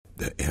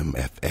The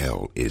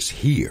MFL is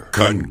here.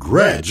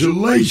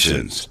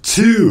 Congratulations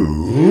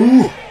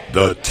to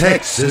the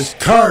Texas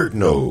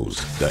Cardinals.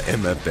 The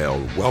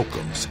MFL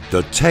welcomes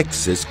the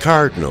Texas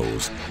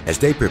Cardinals as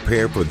they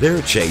prepare for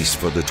their chase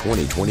for the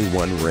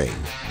 2021 ring.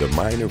 The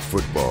Minor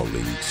Football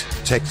League's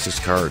Texas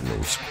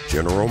Cardinals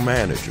General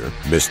Manager,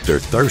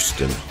 Mr.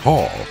 Thirston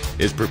Hall,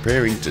 is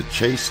preparing to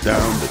chase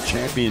down the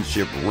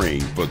championship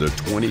ring for the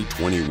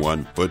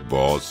 2021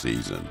 football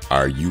season.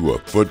 Are you a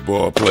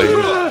football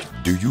player?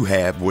 Do you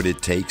have what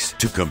it takes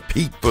to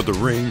compete for the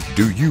ring?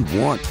 Do you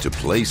want to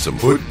play some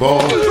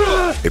football?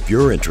 If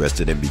you're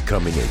interested in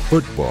becoming a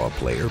football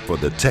player for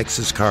the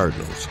Texas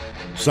Cardinals,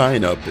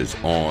 sign up is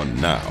on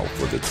now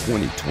for the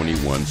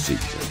 2021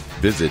 season.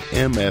 Visit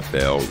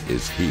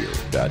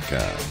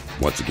MFLishere.com.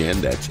 Once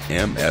again, that's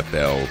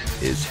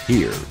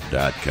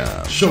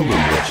MFLishere.com. Show them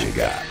what you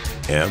got.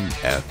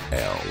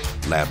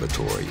 MFL,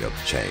 Laboratory of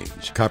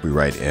Change.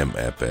 Copyright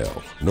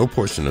MFL. No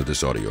portion of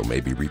this audio may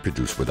be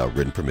reproduced without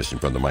written permission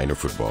from the Minor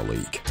Football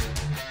League.